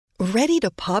Ready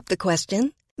to pop the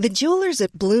question? The jewelers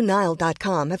at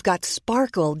BlueNile.com have got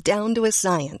sparkle down to a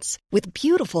science with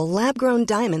beautiful lab-grown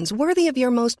diamonds worthy of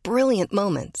your most brilliant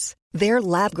moments. Their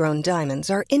lab-grown diamonds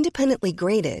are independently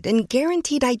graded and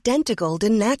guaranteed identical to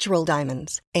natural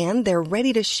diamonds, and they're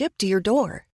ready to ship to your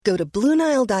door. Go to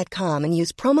BlueNile.com and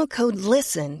use promo code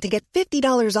LISTEN to get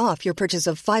 $50 off your purchase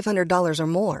of $500 or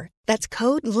more. That's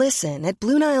code LISTEN at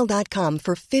BlueNile.com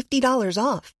for $50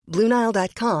 off.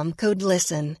 BlueNile.com, code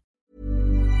LISTEN.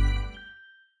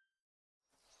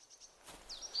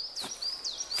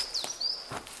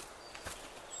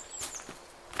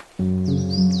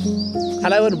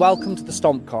 Hello and welcome to the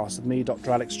Stompcast with me,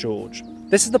 Dr. Alex George.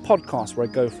 This is the podcast where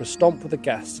I go for a stomp with a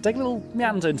guest to take a little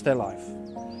meander into their life.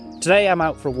 Today I'm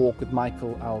out for a walk with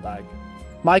Michael Aldag.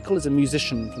 Michael is a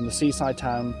musician from the seaside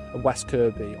town of West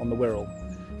Kirby on the Wirral,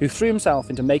 who threw himself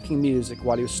into making music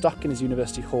while he was stuck in his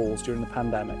university halls during the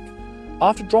pandemic.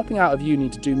 After dropping out of uni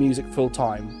to do music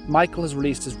full-time, Michael has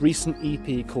released his recent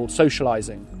EP called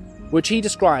Socialising, which he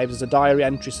describes as a diary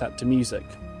entry set to music.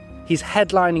 He's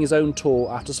headlining his own tour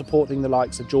after supporting the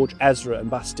likes of George Ezra and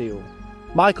Bastille.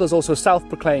 Michael is also a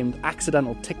self-proclaimed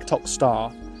accidental TikTok star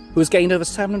who has gained over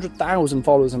 700,000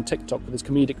 followers on TikTok with his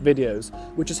comedic videos,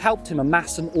 which has helped him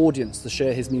amass an audience to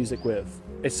share his music with.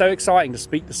 It's so exciting to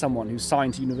speak to someone who's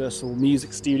signed to Universal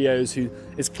Music Studios, who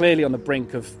is clearly on the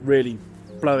brink of really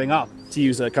blowing up, to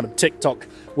use a kind of TikTok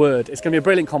word. It's going to be a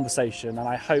brilliant conversation, and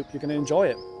I hope you're going to enjoy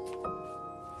it.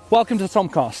 Welcome to the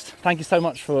Stompcast. Thank you so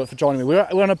much for joining me.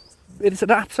 It's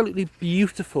an absolutely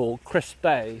beautiful, crisp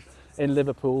day in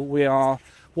Liverpool. We are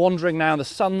wandering now, the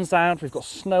sun's out, we've got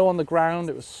snow on the ground,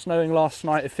 it was snowing last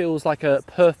night. It feels like a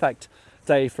perfect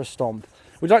day for a stomp.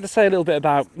 Would you like to say a little bit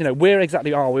about, where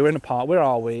exactly are we? We're in a park, where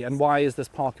are we, and why is this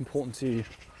park important to you?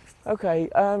 Okay,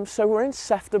 so we're in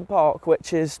Sefton Park,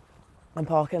 which is a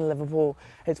park in Liverpool.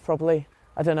 It's probably,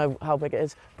 I don't know how big it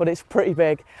is, but it's pretty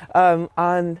big.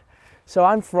 And so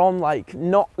I'm from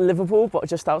not Liverpool, but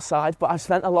just outside, but I've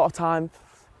spent a lot of time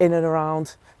in and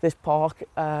around this park.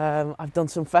 I've done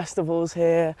some festivals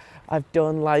here. I've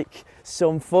done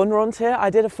some fun runs here. I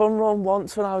did a fun run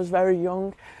once when I was very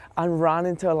young and ran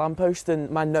into a lamppost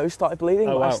and my nose started bleeding,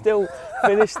 but wow. I still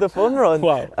finished the fun run.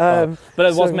 Wow. But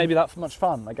it wasn't maybe that much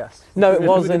fun, I guess. No, it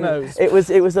wasn't. It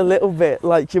was a little bit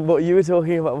like what you were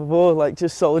talking about before,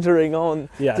 just soldiering on,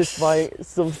 yes, despite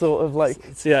some sort of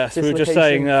Yes, we were just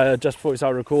saying just before we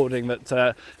started recording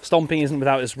that stomping isn't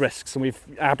without its risks, and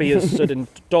Abby has stood in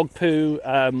dog poo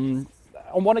on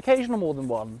one occasion or more than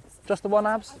one. Just the one,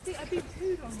 Abs? I've been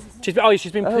pooed on.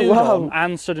 She's been pooed on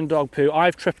and stood in dog poo.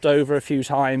 I've tripped over a few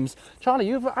times. Charlie,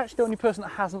 you're actually the only person that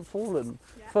hasn't fallen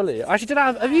fully. Actually,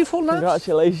 have you fallen?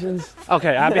 Congratulations.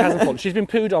 Okay, Abby hasn't fallen. She's been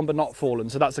pooed on but not fallen,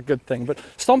 so that's a good thing. But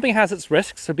stomping has its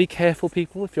risks, so be careful,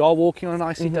 people. If you are walking on an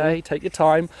icy day, take your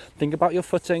time, think about your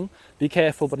footing, be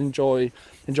careful, but enjoy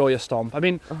your stomp. I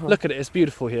mean, look at it, it's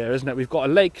beautiful here, isn't it? We've got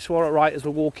a lake to our right as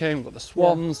we're walking, we've got the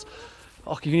swans.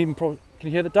 Yeah. Oh, can you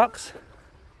hear the ducks?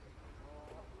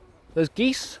 Those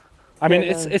geese. I mean,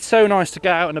 it's so nice to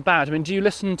get out and about. I mean, do you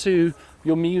listen to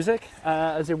your music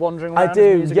as you're wandering around? I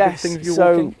do, yes.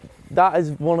 So that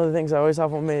is one of the things I always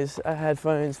have on me is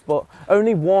headphones, but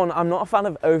only one. I'm not a fan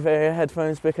of over-ear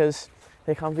headphones because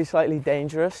they can be slightly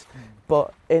dangerous,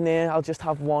 but in ear I'll just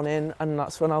have one in, and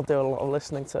that's when I'll do a lot of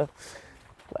listening to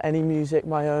any music,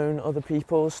 my own, other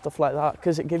people's, stuff like that,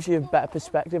 because it gives you a better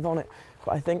perspective on it.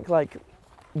 But I think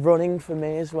running for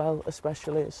me as well,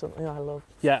 especially, is something I love.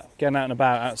 Yeah, getting out and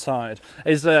about outside.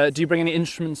 Do you bring any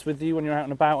instruments with you when you're out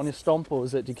and about on your stomp, or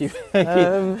is it do you keep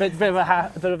a bit of a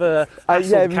hassle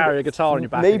to carry a guitar on your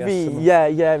back? Maybe,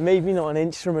 maybe not an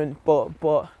instrument, but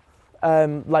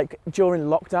during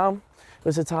lockdown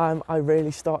was a time I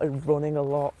really started running a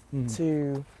lot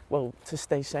to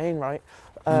stay sane, right?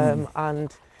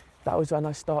 And that was when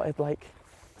I started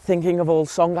thinking of all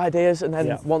song ideas, and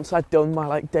then once I'd done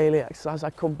my daily exercise,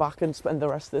 I'd come back and spend the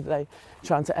rest of the day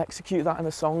trying to execute that in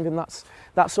a song, and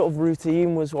that sort of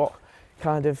routine was what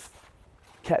kind of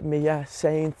kept me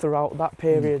sane throughout that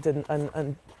period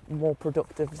and more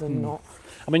productive than not.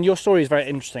 I mean, your story is very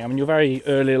interesting. I mean, you're very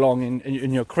early along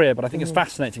in your career, but I think it's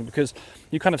fascinating because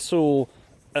you kind of saw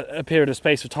a period of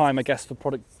space of time, I guess, for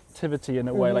productivity in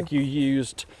a way. You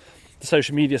used the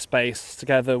social media space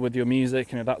together with your music,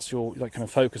 that's your kind of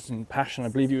focus and passion. I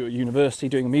believe you were at university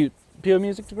doing a pure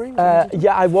music degree?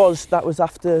 Yeah, I was. That was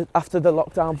after the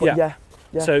lockdown, but yeah.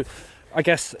 So I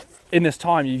guess in this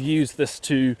time you've used this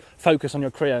to focus on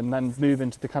your career and then move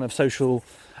into the kind of social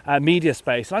media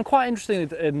space. And I'm quite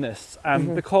interested in this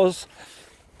because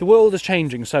the world is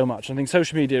changing so much. I think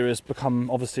social media has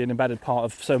become obviously an embedded part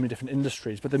of so many different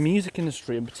industries, but the music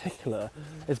industry in particular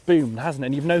has boomed, hasn't it?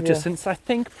 And you've noticed since, I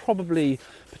think, probably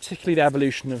particularly the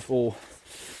evolution of, or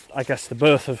I guess the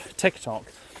birth of TikTok,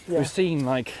 we've seen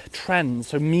like trends,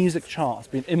 so music charts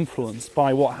being influenced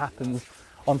by what happens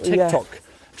on TikTok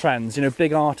trends. You know,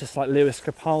 big artists like Lewis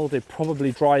Capaldi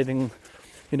probably driving,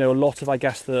 you know, a lot of, I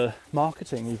guess, the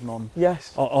marketing even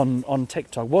on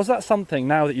TikTok. Was that something,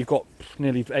 now that you've got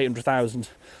nearly 800,000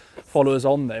 followers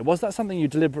on there, was that something you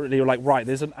deliberately were like, right,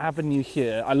 there's an avenue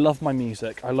here, I love my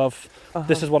music, I love,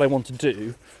 this is what I want to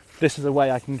do, this is a way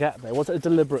I can get there? Was it a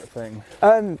deliberate thing?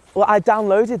 Well, I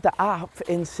downloaded the app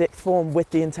in sixth form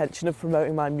with the intention of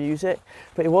promoting my music,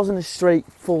 but it wasn't as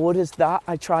straightforward as that.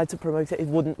 I tried to promote it, it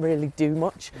wouldn't really do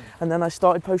much. And then I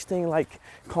started posting like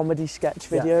comedy sketch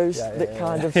videos that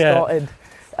kind of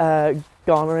started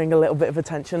garnering a little bit of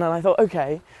attention. And I thought,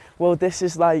 okay, well, this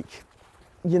is like,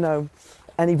 you know,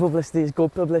 any publicity is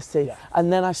good publicity. Yeah.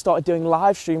 And then I started doing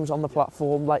live streams on the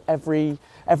platform like every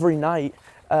night.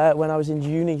 When I was in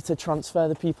uni, to transfer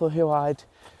the people who I'd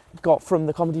got from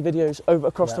the comedy videos over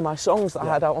across to my songs that I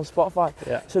had out on Spotify.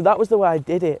 Yeah. So that was the way I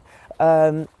did it.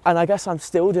 And I guess I'm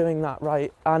still doing that,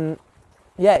 right? And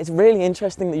yeah, it's really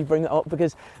interesting that you bring that up,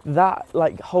 because that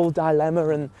like whole dilemma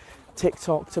and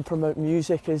TikTok to promote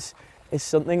music is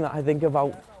something that I think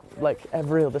about like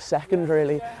every other second,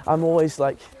 really. I'm always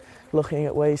like looking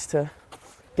at ways to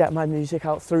get my music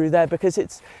out through there, because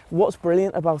it's, what's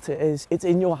brilliant about it is it's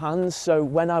in your hands. So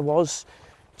when I was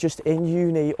just in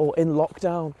uni or in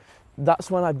lockdown,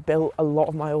 that's when I built a lot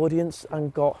of my audience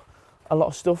and got a lot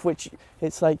of stuff, which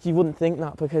it's like you wouldn't think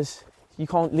that because you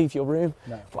can't leave your room.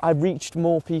 No. But I reached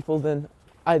more people than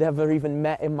I'd ever even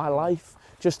met in my life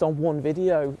just on one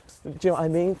video. Do you know what I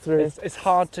mean? Through it's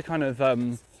hard to kind of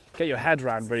get your head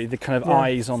around, really, the kind of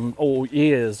eyes on, or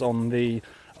ears on the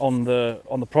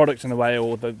product in a way,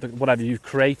 or the whatever you've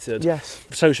created. Yes.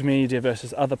 Social media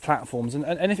versus other platforms,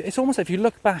 and if, it's almost like if you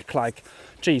look back, like,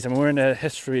 geez, I mean, we're in a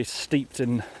history steeped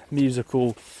in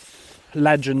musical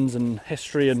legends and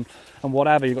history and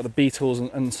whatever. You've got the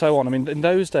Beatles and so on. I mean, in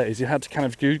those days, you had to kind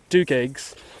of do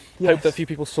gigs. Hope that a few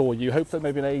people saw you, hope that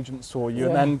maybe an agent saw you,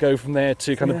 and then go from there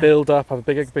to kind of build up, have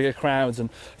bigger crowds,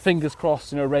 and fingers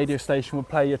crossed, you know, a radio station would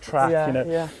play your track.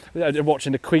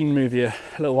 Watching the Queen movie a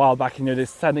little while back, you know, they're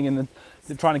sending in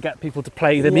they're trying to get people to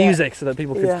play the music so that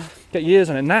people could get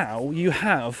years on it. Now you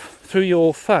have, through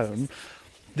your phone,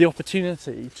 the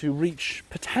opportunity to reach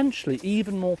potentially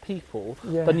even more people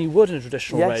than you would in a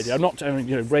traditional radio. I'm not,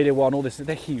 you know, Radio 1, all this,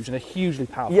 they're huge and they're hugely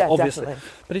powerful, obviously. Definitely.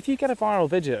 But if you get a viral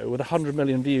video with 100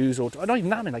 million views, or not even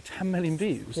that many, like 10 million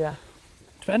views,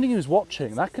 depending who's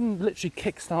watching, that can literally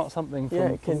kickstart something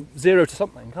from zero to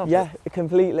something, can't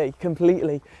it?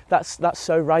 Completely. That's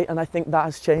so right, and I think that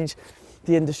has changed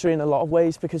the industry in a lot of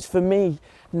ways, because for me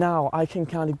now, I can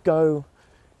kind of go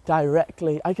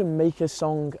directly. I can make a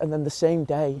song and then the same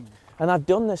day, and I've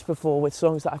done this before with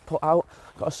songs that I've put out.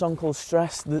 Got a song called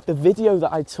Stress. The video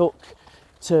that I took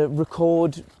to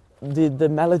record the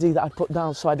melody that I put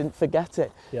down so I didn't forget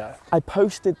it, I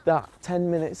posted that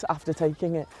 10 minutes after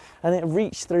taking it, and it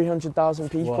reached 300,000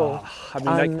 people. Wow.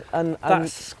 I mean,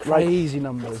 that's crazy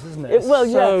numbers, isn't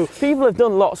it? People have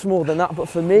done lots more than that, but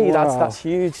for me, that's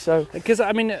huge. So, because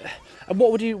I mean,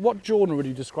 what genre would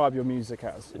you describe your music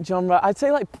as? Genre, I'd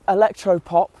say like electro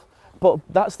pop, but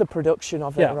that's the production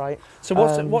of it, right? So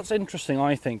what's interesting,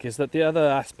 I think, is that the other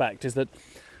aspect is that,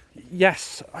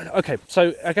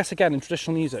 so I guess again, in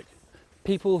traditional music,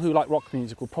 people who like rock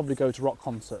music will probably go to rock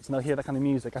concerts and they'll hear that kind of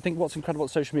music. I think what's incredible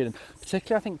about social media, and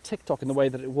particularly I think TikTok in the way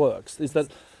that it works, is that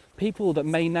people that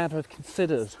may never have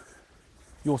considered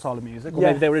your style of music, or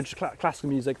maybe they were into classical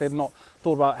music, they've not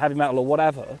thought about heavy metal or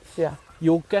whatever,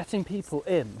 you're getting people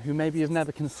in who maybe have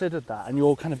never considered that, and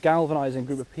you're kind of galvanising a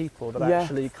group of people that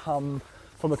actually come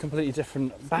from a completely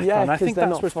different background. I think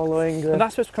that's what's following, and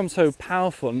that's what's become so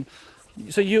powerful. And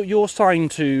so you're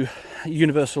signed to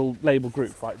Universal label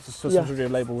group, right? It's a subsidiary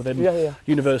label within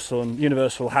Universal, and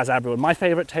Universal has everyone. My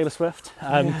favourite, Taylor Swift,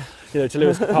 you know, to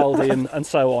Lewis Capaldi and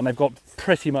so on. They've got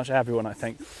pretty much everyone, I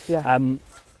think.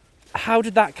 How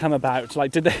did that come about?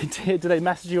 Like, did they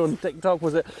message you on TikTok?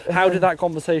 Was it? How did that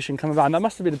conversation come about? And that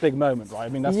must have been a big moment, right? I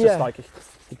mean, that's just like,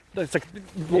 it's like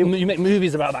you make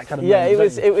movies about that kind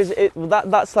of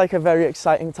moment. That's like a very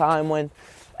exciting time when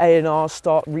A&R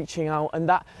start reaching out, and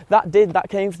that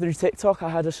came through TikTok. I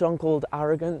had a song called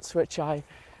Arrogance, which I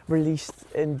released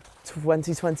in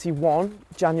 2021,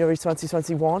 January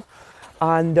 2021.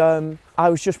 And I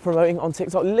was just promoting on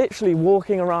TikTok, literally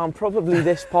walking around probably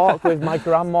this park with my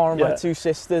grandma and my two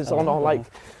sisters on our like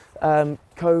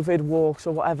COVID walks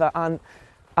or whatever. And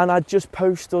and I'd just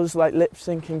post us like lip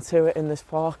syncing to it in this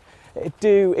park.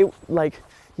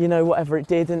 Whatever it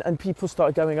did, and people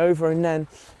started going over, and then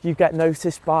you get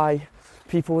noticed by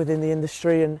people within the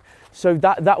industry, and so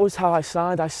that was how I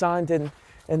signed. I signed in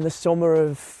the summer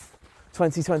of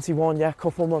 2021, a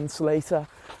couple months later.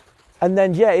 And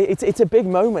then, it's a big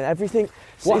moment. Everything.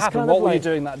 What happened? What were you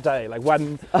doing that day? Like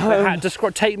when?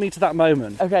 Take me to that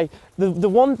moment. Okay, the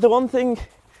one thing.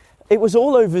 It was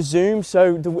all over Zoom,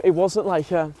 so it wasn't like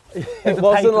the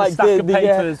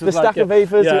stack of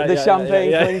papers with the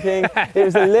champagne clinking. It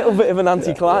was a little bit of an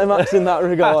anticlimax in that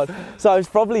regard. So I was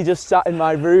probably just sat in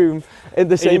my room in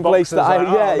the same place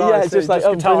that just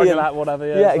brilliant. That, whatever.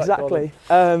 Yeah, exactly.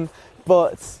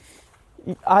 But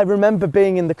I remember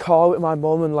being in the car with my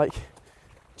mum and like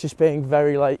just being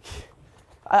very like.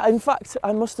 In fact,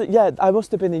 I must have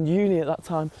been in uni at that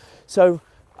time. So.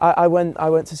 I went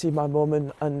to see my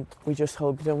mum and we just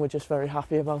hugged and we're just very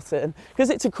happy about it, and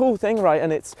because it's a cool thing, right?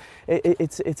 And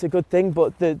it's a good thing,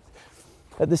 but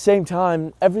at the same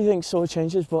time everything sort of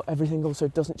changes, but everything also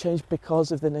doesn't change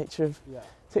because of the nature of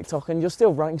TikTok. And you're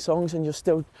still writing songs and you're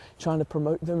still trying to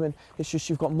promote them, and it's just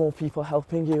you've got more people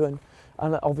helping you, and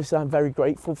obviously I'm very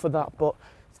grateful for that. But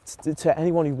to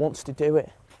anyone who wants to do it,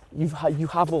 you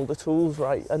have all the tools,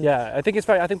 right? And I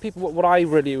think people, what I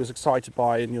really was excited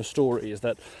by in your story is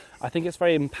that I think it's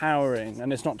very empowering,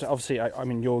 and it's not obviously, I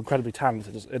mean, you're incredibly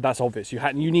talented, that's obvious.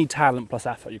 You need talent plus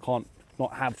effort. You can't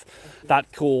not have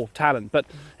that core talent, but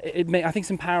I think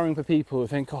it's empowering for people who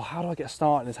think, how do I get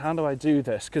started in this? How do I do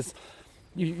this? Because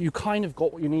you kind of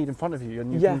got what you need in front of you,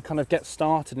 and you can kind of get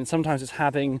started. And sometimes it's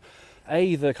having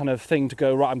the kind of thing to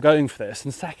go, right, I'm going for this,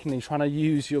 and secondly trying to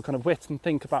use your kind of wit and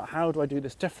think about how do I do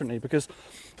this differently, because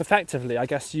effectively I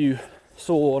guess you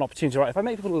saw an opportunity, right, if I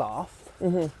make people laugh,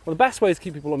 well, the best way is to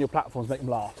keep people on your platforms, make them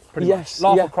laugh, pretty much.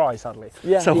 Laugh or cry, sadly,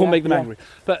 we'll make them angry,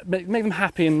 but make them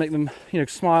happy and make them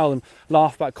smile and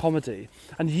laugh about comedy,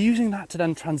 and using that to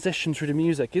then transition through to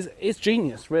music is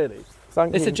genius, really.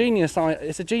 It's a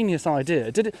genius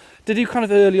idea. Did you kind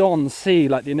of early on see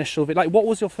like the initial like what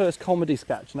was your first comedy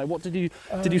sketch? Like what did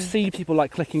you see people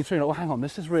like clicking through? Like, well, hang on,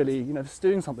 this is really this is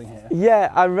doing something here.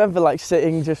 Yeah, I remember like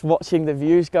sitting just watching the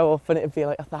views go up, and it'd be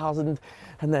like 1,000,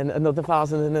 and then another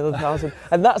 1,000, and another 1,000,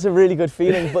 and that's a really good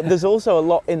feeling. But there's also a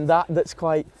lot in that's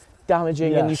quite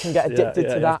damaging, and you can get addicted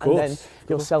to that, and then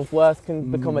your self-worth can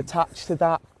become attached to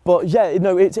that. But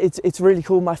it's really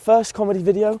cool. My first comedy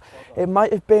video, it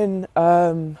might have been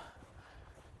the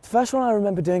first one I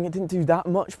remember doing. It didn't do that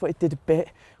much, but it did a bit.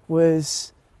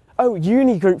 Was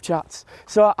uni group chats.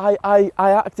 So I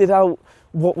acted out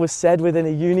what was said within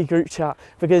a uni group chat,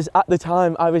 because at the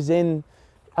time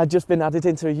I'd just been added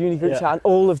into a uni group chat, and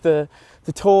all of the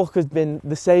talk has been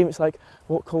the same. It's like,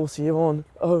 what course are you on?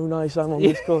 Oh, nice, I'm on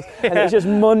this course. And it was just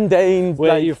mundane.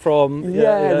 Where are you from?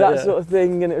 That sort of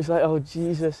thing. And it was like, oh,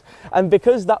 Jesus. And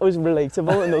because that was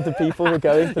relatable and other people were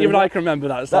going through Even I can remember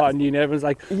that starting uni. Everyone's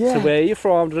like, so where are you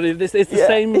from? It's the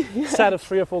same set of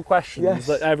 3 or 4 questions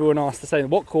that everyone asked the same.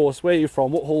 What course? Where are you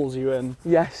from? What halls are you in?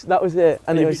 Yes, that was it.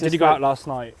 And did you go out last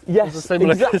night? Yes,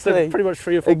 exactly. Pretty much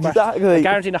 3 or 4 questions. I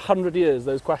guarantee in 100 years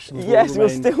those questions will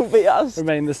still be asked.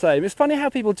 Remain the same. It's funny how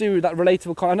people do that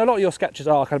relatable comedy. I know a lot of your sketches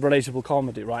are kind of relatable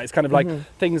comedy, right? It's kind of like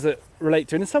things that relate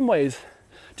to, and in some ways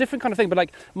different kind of thing, but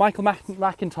like Michael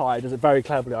McIntyre does it very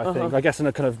cleverly, I think. I guess in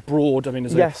a kind of broad,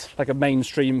 as like a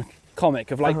mainstream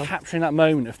comic of like capturing that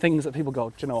moment of things that people go,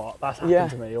 do you know what, that's happened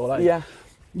to me, or like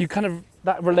you kind of,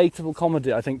 that relatable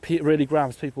comedy, I think really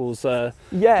grabs people's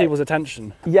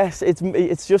attention. Yes,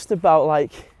 it's just about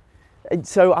like,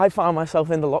 so I found myself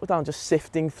in the lockdown just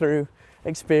sifting through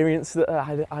experience that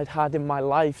I'd had in my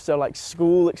life. So like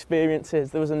school experiences.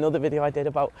 There was another video I did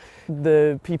about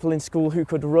the people in school who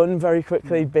could run very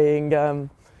quickly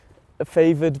being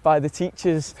favoured by the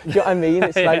teachers. Do you know what I mean?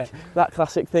 It's like that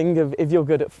classic thing of if you're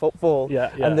good at football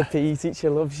and the PE teacher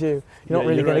loves you, you're not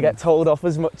really going to get told off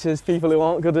as much as people who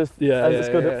aren't good at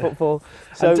at football.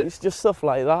 So it's just stuff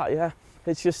like that.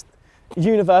 It's just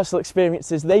universal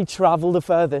experiences. They travel the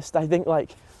furthest. I think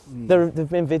like there have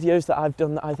been videos that I've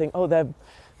done that I think,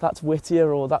 that's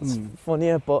wittier or that's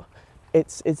funnier, but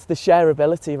it's the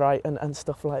shareability, right, and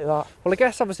stuff like that. Well, I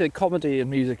guess obviously comedy and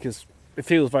music it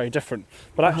feels very different,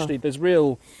 but actually there's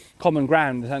real common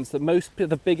ground in the sense that most of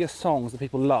the biggest songs that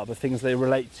people love are things they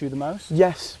relate to the most.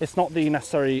 Yes. It's not the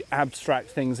necessary abstract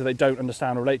things that they don't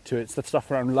understand or relate to. It's the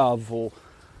stuff around love or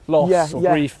loss or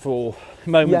grief or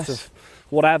moments of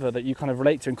whatever that you kind of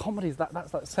relate to. And comedy is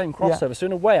that's that same crossover. So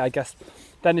in a way, I guess,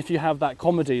 then if you have that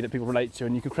comedy that people relate to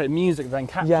and you can create music that then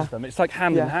captures them, it's like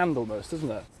hand in hand almost, isn't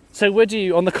it? So would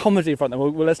you, on the comedy front then,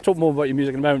 well let's talk more about your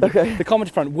music in a moment. Okay. The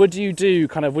comedy front, would you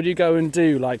go and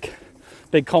do like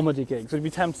big comedy gigs? Would you be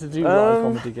tempted to do live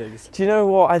comedy gigs? Do you know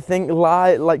what? I think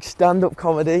like stand-up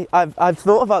comedy. I've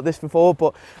thought about this before,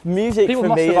 but music People for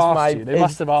must me have is asked my. you. They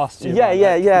must have asked you.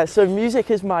 Yeah. So music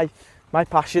is my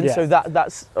passion. Yeah. So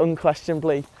that's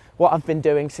unquestionably what I've been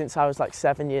doing since I was like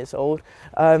 7 years old.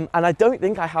 And I don't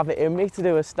think I have it in me to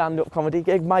do a stand-up comedy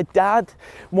gig. My dad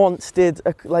once did,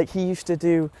 he used to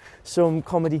do some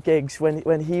comedy gigs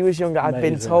when he was younger, I've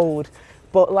been told.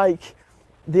 But like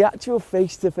the actual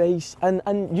face-to-face,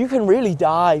 and you can really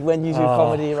die when you do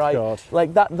comedy, right? God.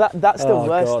 Like that's the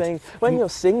worst God. thing. When you're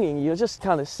singing, you're just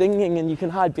kind of singing and you can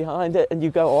hide behind it and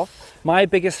you go off. My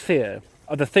biggest fear,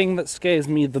 or the thing that scares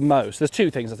me the most, there's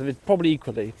two things, I think it's probably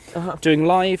equally, doing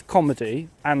live comedy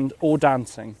or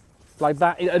dancing. Like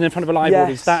that, and in front of a live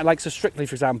audience, that like so Strictly,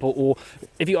 for example, or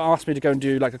if you ask me to go and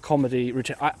do like a comedy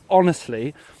routine,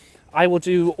 I will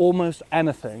do almost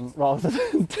anything rather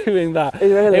than doing that.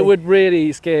 Really? It would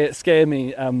really scare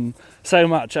me so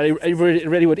much. It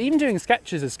really would. Even doing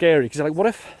sketches is scary because you're like, what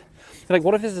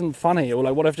if this isn't funny, or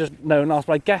like what if just no one else?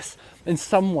 But I guess in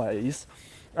some ways,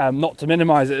 not to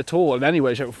minimise it at all in any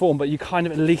way, shape or form, but you kind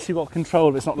of, at least you've got control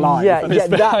of it. It's not live.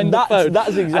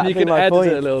 That's exactly and you can my edit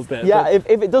point. it a little bit. Yeah, if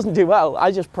it doesn't do well,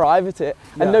 I just private it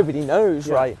and nobody knows,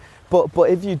 right? But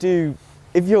if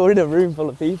you're in a room full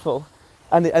of people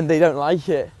and they don't like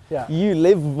it, you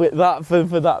live with that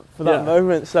for that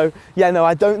moment. So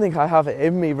I don't think I have it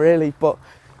in me really, but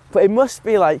it must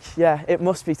be it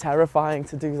must be terrifying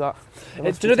to do that. Do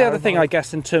you know the other thing, I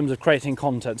guess, in terms of creating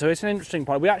content? So it's an interesting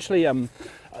point. We actually,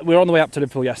 we were on the way up to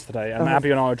Liverpool yesterday, and Abby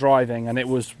and I were driving, and it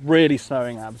was really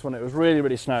snowing, Abs, when it was really,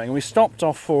 really snowing. And we stopped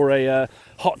off for a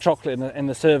hot chocolate in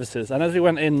the services. And as we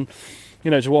went in,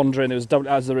 to wander in, there was,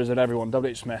 as there is at everyone,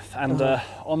 W.H. Smith. And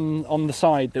on the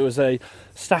side, there was a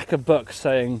stack of books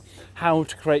saying how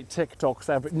to create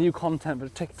new content for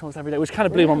TikToks every day, which kind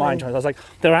of blew my mind. I was like,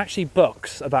 there are actually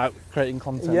books about creating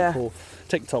content for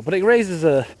TikTok. But it raises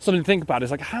something to think about. It's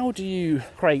like, how do you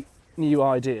create new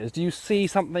ideas? Do you see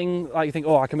something like you think,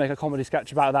 I can make a comedy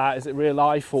sketch about that? Is it real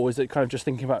life, or is it kind of just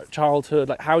thinking about childhood?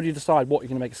 Like, how do you decide what you're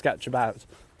going to make a sketch about?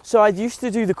 So I used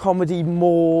to do the comedy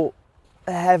more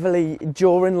heavily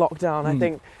during lockdown. I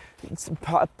think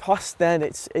past then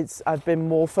I've been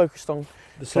more focused on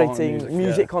creating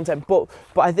music content, but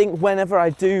I think whenever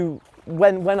I do,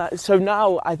 so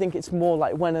now I think it's more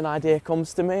like when an idea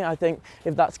comes to me, I think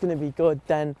if that's going to be good,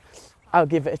 then I'll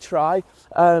give it a try.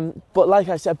 But like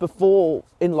I said before,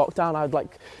 in lockdown, I'd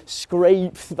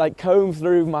comb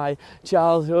through my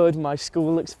childhood, my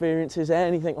school experiences,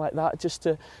 anything like that, just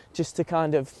to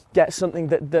kind of get something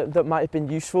that might have been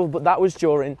useful. But that was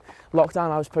during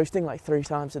lockdown. I was posting 3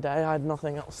 times a day. I had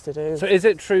nothing else to do. So is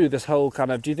it true, this whole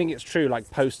kind of, do you think it's true,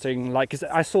 posting, cause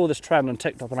I saw this trend on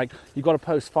TikTok, and you've got to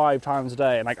post 5 times a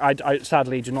day, and I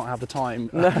sadly do not have the time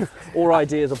or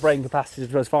ideas or brain capacity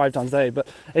to post 5 times a day. But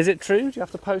is it true? Do you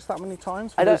have to post that many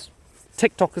times? I don't.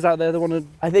 TikTokers out there that want to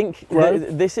I think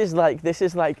this is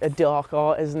like a dark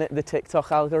art, isn't it? The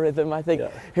TikTok algorithm. I think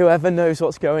whoever knows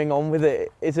what's going on with it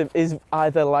is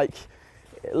either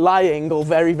lying or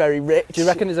very, very rich. Do you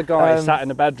reckon there's a guy sat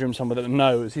in a bedroom somewhere that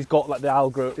knows? He's got the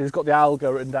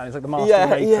algo written down. He's like the master of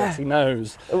the matrix. He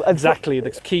knows exactly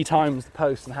the key times to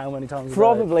post and how many times.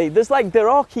 Probably. There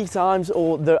are key times,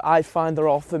 or that I find there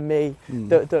are for me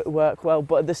that work well.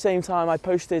 But at the same time, I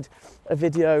posted a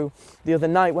video the other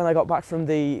night when I got back from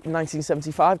the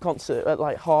 1975 concert at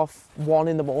 1:30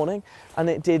 in the morning, and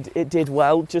it did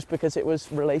well just because it was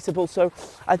relatable. So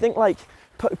I think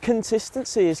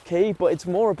consistency is key, but it's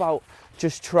more about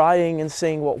just trying and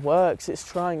seeing what works. It's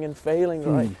trying and failing,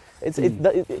 right?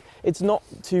 It's not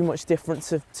too much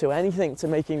different to anything, to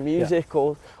making music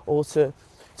or to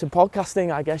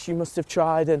podcasting. I guess you must have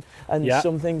tried, and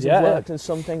some things have worked and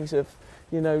some things have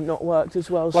not worked as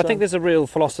well. Well, I think there's a real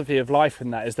philosophy of life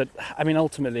in that, is that,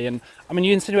 ultimately, and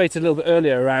you insinuated a little bit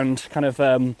earlier around kind of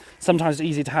sometimes it's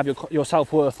easy to have your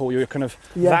self-worth or your kind of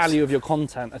value of your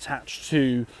content attached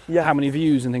to how many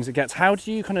views and things it gets. How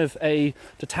do you kind of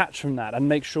detach from that and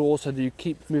make sure also that you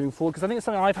keep moving forward? Because I think it's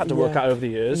something I've had to work out over the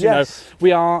years.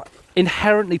 We are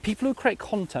inherently people who create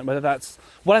content, whether that's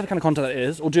whatever kind of content it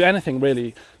is, or do anything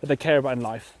really that they care about in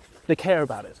life. They care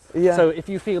about it. So if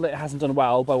you feel that it hasn't done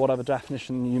well by whatever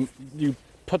definition you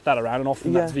put that around, and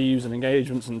often that's views and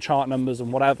engagements and chart numbers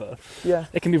and whatever,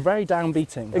 it can be very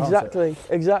downbeating.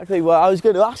 Exactly. Well, I was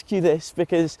going to ask you this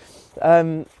because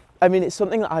it's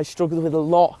something that I struggled with a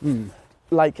lot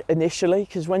initially,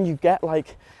 because when you get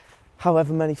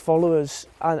however many followers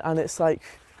and it's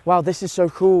wow, this is so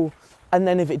cool, and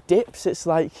then if it dips, it's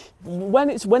when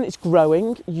it's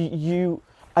growing,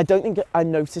 I don't think I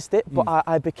noticed it, but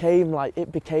I became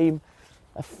it became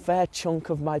a fair chunk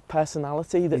of my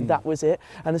personality, that was it.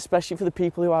 And especially for the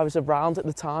people who I was around at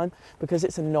the time, because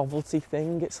it's a novelty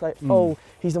thing. It's like, oh,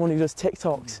 he's the one who does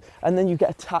TikToks. And then you get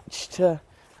attached to,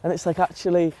 and it's like,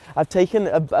 actually, I've taken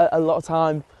a lot of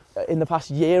time in the past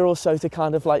year or so to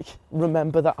kind of like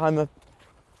remember that I'm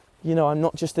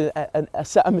not just I'm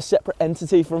a separate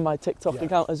entity from my TikTok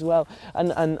account as well.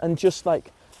 And just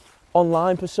like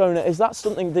online persona, is that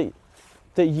something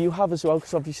that you have as well?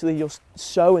 Because obviously you're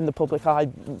so in the public eye,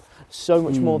 so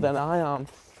much more than I am.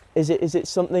 Is it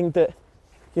something that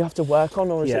you have to work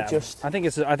on, or is it just? I think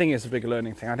it's a big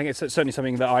learning thing. I think it's certainly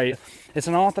something that it's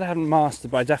an art that I haven't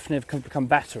mastered, but I definitely have become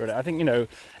better at it. I think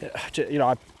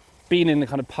I've been in the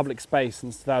kind of public space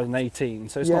since 2018,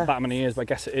 so it's not that many years, but I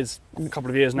guess it is a couple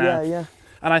of years now. Yeah.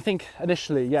 And I think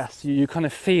initially, yes, you kind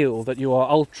of feel that you are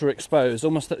ultra exposed,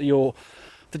 almost that you're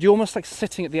almost like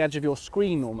sitting at the edge of your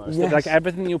screen almost. Yes. Like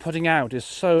everything you're putting out is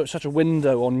such a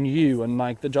window on you, and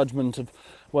like the judgment of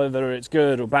whether it's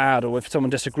good or bad, or if someone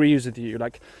disagrees with you.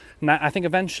 Like now, I think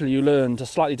eventually you learn to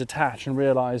slightly detach and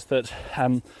realise that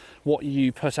what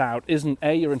you put out isn't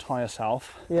your entire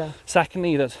self. Yeah.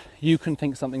 Secondly, that you can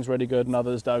think something's really good and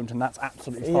others don't, and that's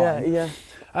absolutely fine. Yeah.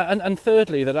 And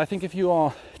thirdly, that I think if you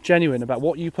are genuine about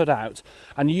what you put out,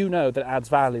 and you know that it adds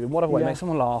value in whatever way, it makes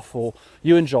someone laugh, or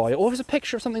you enjoy it, or if it's a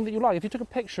picture of something that you like. If you took a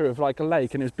picture of like a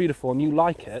lake and it was beautiful and you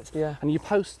like it, and you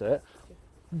post it,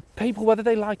 people, whether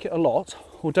they like it a lot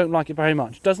or don't like it very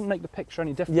much, doesn't make the picture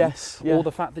any different. Or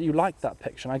the fact that you like that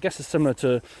picture. And I guess it's similar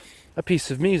to a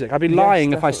piece of music. I'd be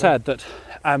lying if I said that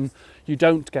you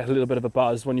don't get a little bit of a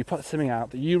buzz when you put something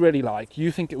out that you really like.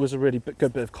 You think it was a really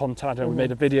good bit of content. I don't know, we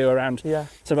made a video around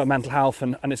something about mental health,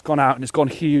 and it's gone out and it's gone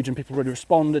huge and people really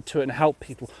responded to it and helped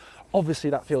people. Obviously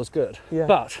that feels good.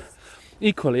 But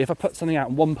equally, if I put something out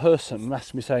and one person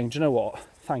messaged me saying, do you know what,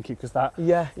 thank you, because that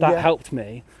helped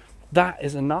me, that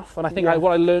is enough. And I think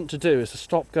what I learned to do is to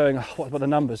stop going, oh, what about the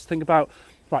numbers? Think about,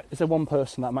 right, is there one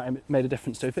person that might have made a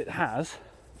difference to? If it has,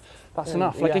 that's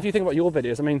enough. Like if you think about your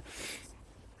videos, I mean,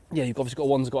 you've obviously got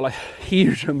ones that got like a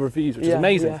huge number of views, which is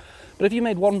amazing. But if you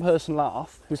made one person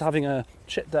laugh who's having a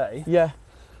shit day,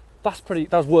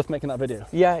 that was worth making that video.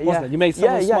 Wasn't it? You made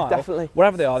someone smile, definitely.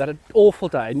 Wherever they are, they had an awful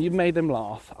day and you made them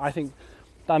laugh. I think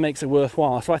that makes it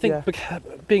worthwhile. So I think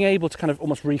being able to kind of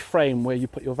almost reframe where you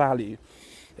put your value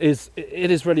is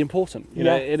really important. You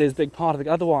know, it is a big part of it.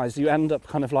 Otherwise you end up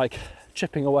kind of like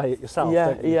chipping away at yourself.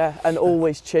 And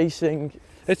always chasing.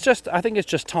 It's just, I think it's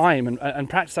just time and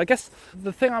practice. I guess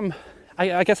the thing I'm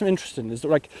interested in is that,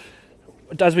 like,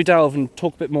 as we delve and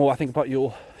talk a bit more, I think, about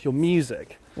your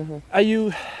music, are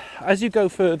you, as you go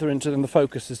further into the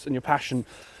focus and your passion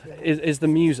is the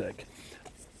music,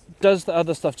 does the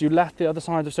other stuff, do you let the other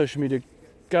side of social media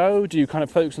go? Do you kind of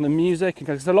focus on the music?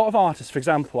 Because a lot of artists, for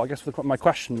example, I guess my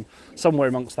question somewhere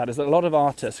amongst that is that a lot of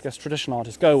artists, I guess traditional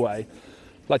artists, go away.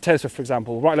 Like Taylor Swift, for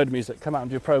example, write a load of music, come out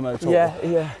and do a promo tour.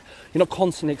 You're not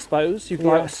constantly exposed. You've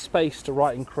got a space to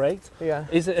write and create.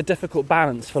 Is it a difficult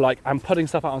balance for, like, I'm putting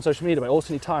stuff out on social media, but I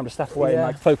also need time to step away and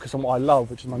like focus on what I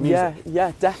love, which is my music?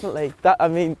 Yeah, definitely. I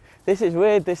mean, this is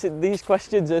weird. These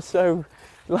questions are so,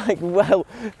 like, well,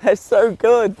 they're so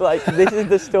good. Like, this is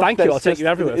the stuff. Thank you. I'll take you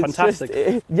everywhere. Fantastic.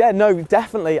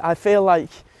 Definitely. I feel like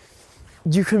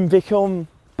you can become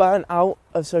burnt out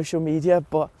of social media,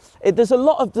 but there's a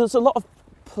lot of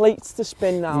plates to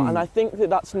spin now, and I think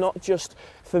that's not just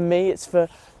for me, it's for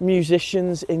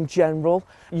musicians in general.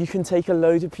 You can take a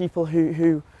load of people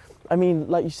who I mean,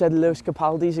 like you said, Lewis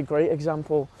Capaldi's a great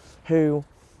example, who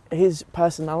his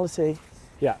personality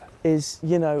is,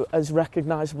 you know, as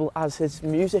recognisable as his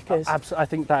music is. I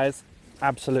think that is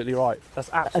absolutely right.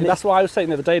 That's what I was saying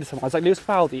the other day to someone. I was like, Lewis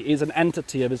Capaldi is an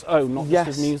entity of his own, not just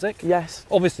his music.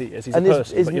 Obviously he is, he's a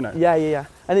person, but you know.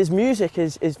 And his music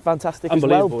is fantastic as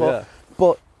well,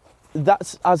 but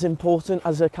that's as important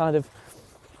as a kind of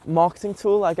marketing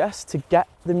tool, I guess, to get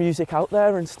the music out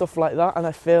there and stuff like that. And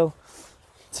I feel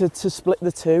to split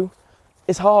the two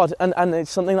is hard, and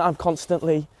it's something that I'm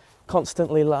constantly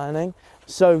learning.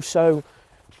 So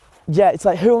it's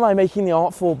like, who am I making the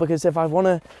art for? Because if I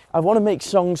want to make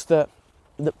songs that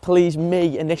please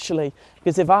me initially,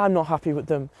 because if I'm not happy with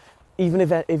them, even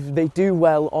if they do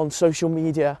well on social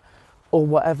media or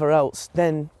whatever else,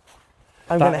 then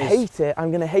I'm going to hate it. I'm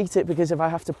going to hate it because if I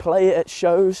have to play it at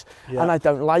shows and I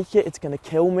don't like it, it's going to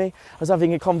kill me. I was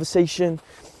having a conversation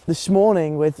this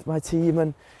morning with my team,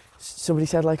 and somebody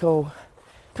said, like, kind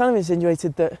of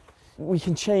insinuated that we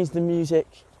can change the music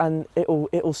and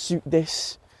it'll suit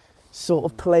this sort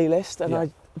of playlist,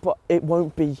 and but it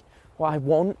won't be what I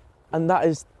want, and that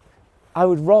is, I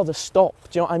would rather stop.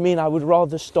 Do you know what I mean? I would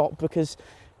rather stop, because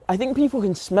I think people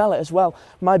can smell it as well.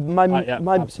 My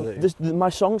absolutely. my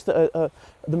songs that are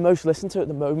the most listened to at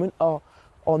the moment are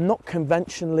not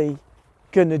conventionally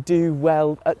going to do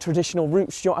well at traditional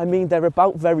routes. Do you know what I mean? They're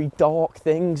about very dark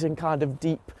things and kind of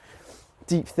deep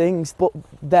things, but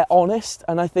they're honest,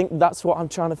 and I think that's what I'm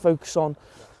trying to focus on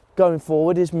going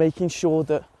forward, is making sure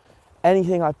that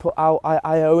anything I put out,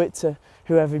 I owe it to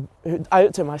I owe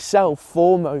it to myself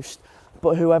foremost,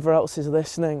 but whoever else is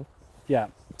listening,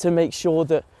 to make sure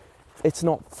that it's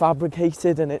not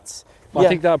fabricated and it's... I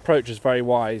think that approach is very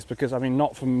wise, because, I mean,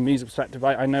 not from a music perspective,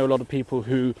 I know a lot of people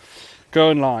who go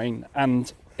online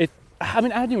and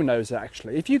anyone knows that,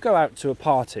 actually. If you go out to a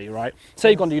party, right, say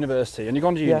you've gone to university and you've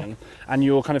gone to uni and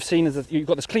you're kind of seen as you've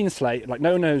got this clean slate, like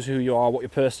no one knows who you are, what you're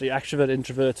personally, extrovert,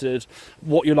 introverted,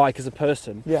 what you like as a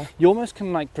person. You almost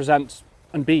can like present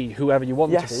and be whoever you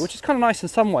want to be, which is kind of nice in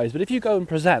some ways. But if you go and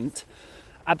present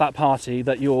at that party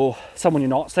that you're someone you're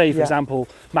not, say for example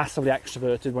massively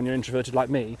extroverted when you're introverted like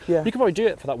me, you can probably do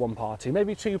it for that one party,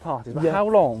 maybe 2 parties, but how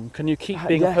long can you keep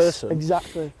being a person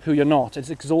who you're not? It's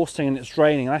exhausting and it's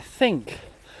draining, and I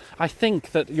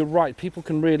think that you're right, people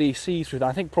can really see through that.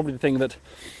 I think probably the thing that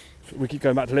we keep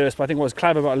going back to Lewis, but I think what was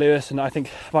clever about Lewis and I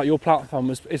think about your platform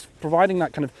is providing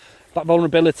that kind of that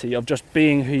vulnerability of just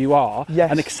being who you are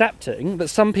and accepting that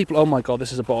some people, oh my God,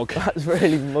 this is a bog. That's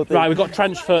really muddy. Right, we've got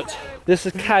trench foot. This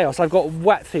is chaos. I've got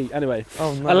wet feet. Anyway,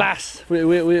 alas,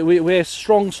 we're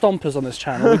strong stompers on this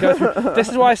channel. We go through, this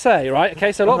is what I say, right?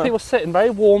 Okay, so a lot of people sit in very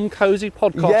warm, cosy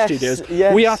podcast studios.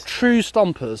 We are true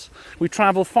stompers. We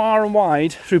travel far and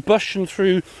wide through bush and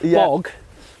through bog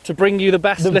to bring you the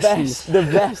best listens. The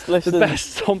best listens. The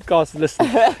best Stompcast listens.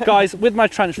 Guys, with my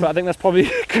trench foot, I think that's probably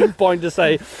a good point to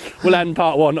say we'll end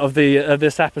part 1 of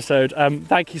this episode.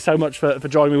 Thank you so much for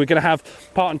joining me. We're going to have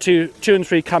part 2 and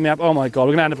 3 coming up. Oh my God,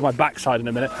 we're going to end up on my backside in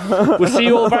a minute. We'll see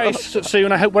you all very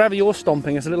soon. I hope wherever you're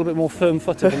stomping is a little bit more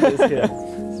firm-footed than it is here.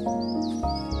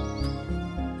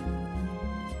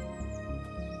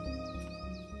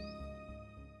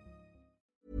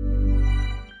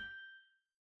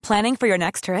 Planning for your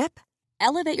next trip?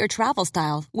 Elevate your travel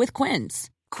style with Quince.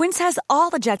 Quince has all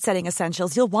the jet-setting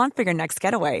essentials you'll want for your next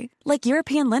getaway, like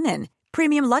European linen,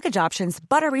 premium luggage options,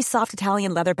 buttery soft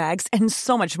Italian leather bags, and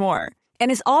so much more.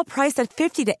 And is all priced at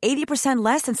 50 to 80%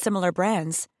 less than similar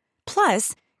brands.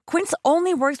 Plus, Quince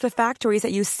only works with factories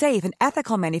that use safe and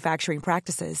ethical manufacturing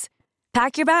practices.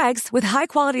 Pack your bags with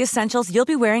high-quality essentials you'll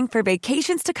be wearing for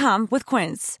vacations to come with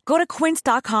Quince. Go to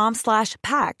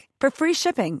quince.com/pack for free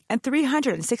shipping and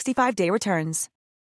 365-day returns.